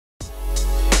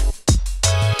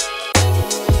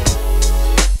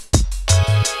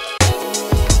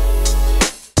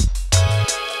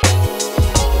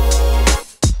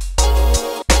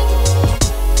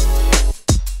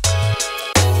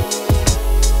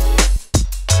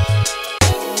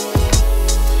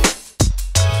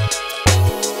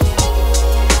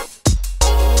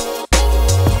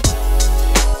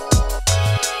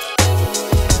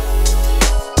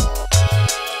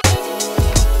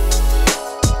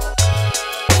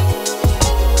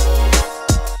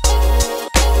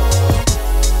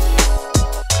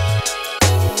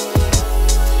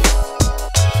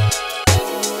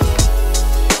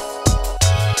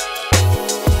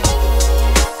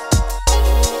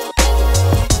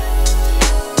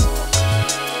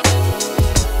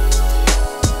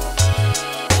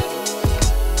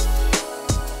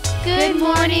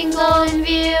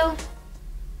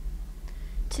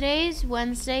is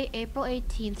Wednesday, April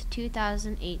 18th,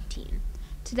 2018.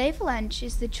 Today for lunch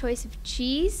is the choice of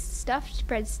cheese, stuffed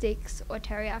breadsticks, or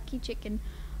teriyaki chicken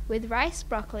with rice,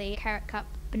 broccoli, carrot cup,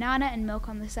 banana, and milk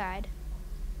on the side.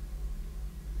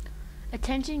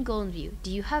 Attention Golden View,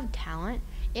 do you have talent?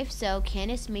 If so,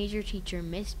 Candace Major teacher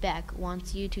Miss Beck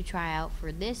wants you to try out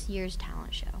for this year's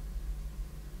talent show.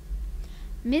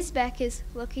 Ms. Beck is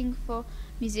looking for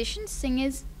musicians,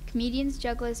 singers, comedians,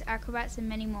 jugglers, acrobats, and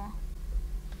many more.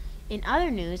 In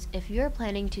other news, if you are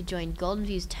planning to join Golden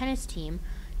View's tennis team,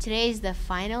 today is the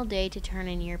final day to turn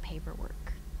in your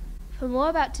paperwork. For more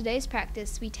about today's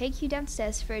practice, we take you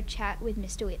downstairs for a chat with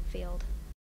Mr. Whitfield.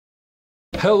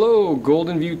 Hello,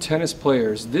 Golden View tennis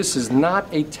players. This is not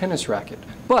a tennis racket,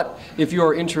 but if you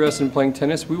are interested in playing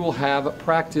tennis, we will have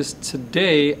practice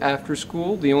today after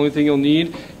school. The only thing you'll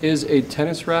need is a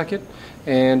tennis racket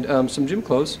and some gym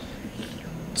clothes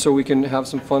so we can have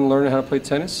some fun learning how to play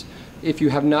tennis. If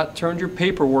you have not turned your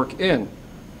paperwork in,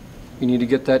 you need to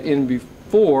get that in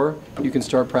before you can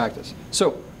start practice.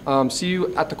 So, see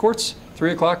you at the courts,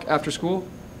 3 o'clock after school.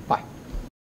 Bye.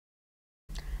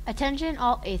 Attention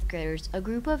all 8th graders, a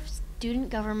group of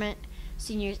student government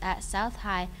seniors at South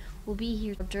High will be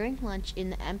here during lunch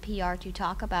in the MPR to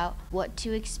talk about what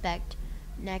to expect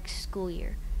next school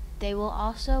year. They will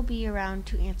also be around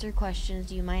to answer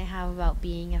questions you might have about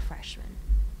being a freshman.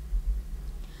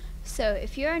 So,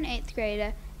 if you're an 8th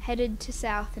grader headed to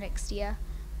South next year,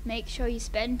 make sure you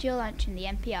spend your lunch in the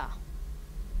MPR.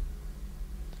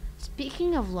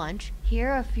 Speaking of lunch,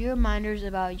 here are a few reminders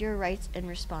about your rights and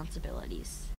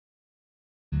responsibilities.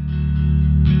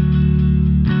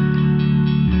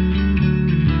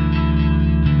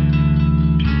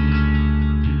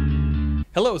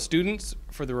 Hello students,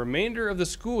 for the remainder of the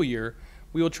school year,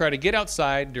 we will try to get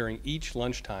outside during each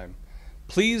lunchtime.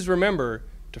 Please remember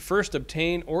to first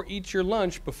obtain or eat your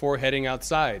lunch before heading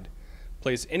outside.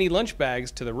 Place any lunch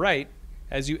bags to the right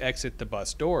as you exit the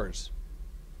bus doors.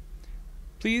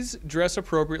 Please dress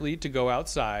appropriately to go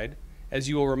outside, as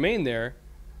you will remain there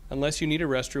unless you need a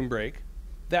restroom break.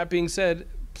 That being said,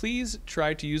 please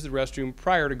try to use the restroom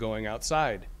prior to going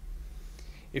outside.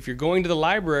 If you're going to the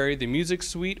library, the music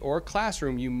suite, or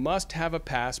classroom, you must have a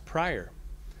pass prior.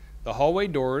 The hallway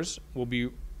doors will be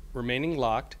remaining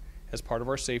locked as part of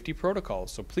our safety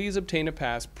protocols, so please obtain a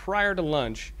pass prior to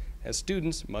lunch, as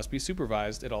students must be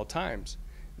supervised at all times.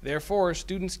 Therefore,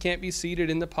 students can't be seated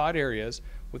in the pod areas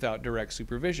without direct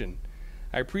supervision.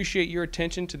 I appreciate your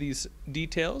attention to these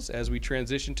details as we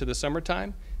transition to the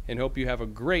summertime, and hope you have a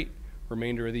great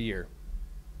remainder of the year.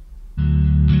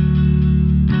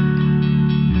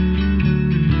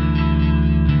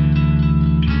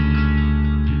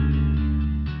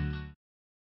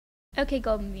 Okay,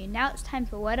 Golden View, now it's time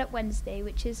for Word Up Wednesday,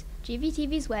 which is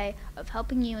GVTV's way of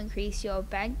helping you increase your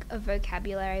bank of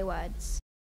vocabulary words.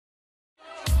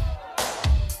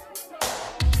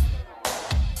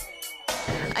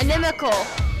 Inimical.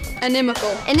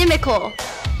 Inimical. Inimical.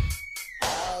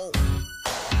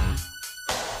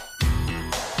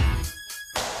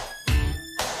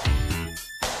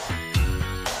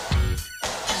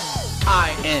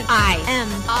 I-N.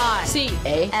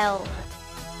 I-M-I-C-A-L.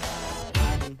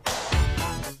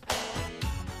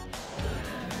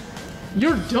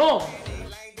 You're dumb.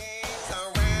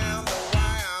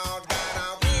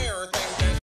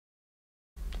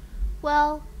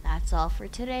 Well, that's all for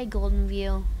today, Golden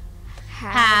View.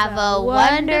 Have a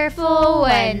wonderful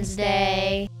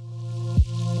Wednesday. Wednesday.